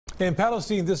In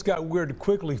Palestine, this got weird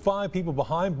quickly. 5 people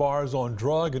behind bars on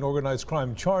drug and organized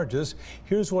crime charges.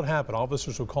 Here's what happened.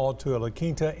 Officers were called to a La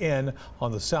Quinta Inn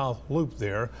on the South Loop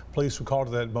there. Police were called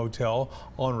to that motel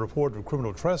on a report of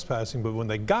criminal trespassing. But when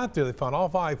they got there, they found all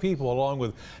 5 people along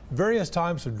with various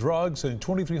types of drugs and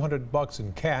 $2,300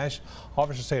 in cash.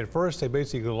 Officers say at first they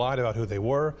basically lied about who they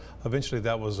were. Eventually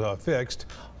that was fixed.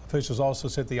 Officials also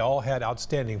said they all had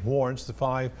outstanding warrants. The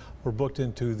 5 were booked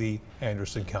into the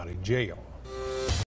Anderson County Jail.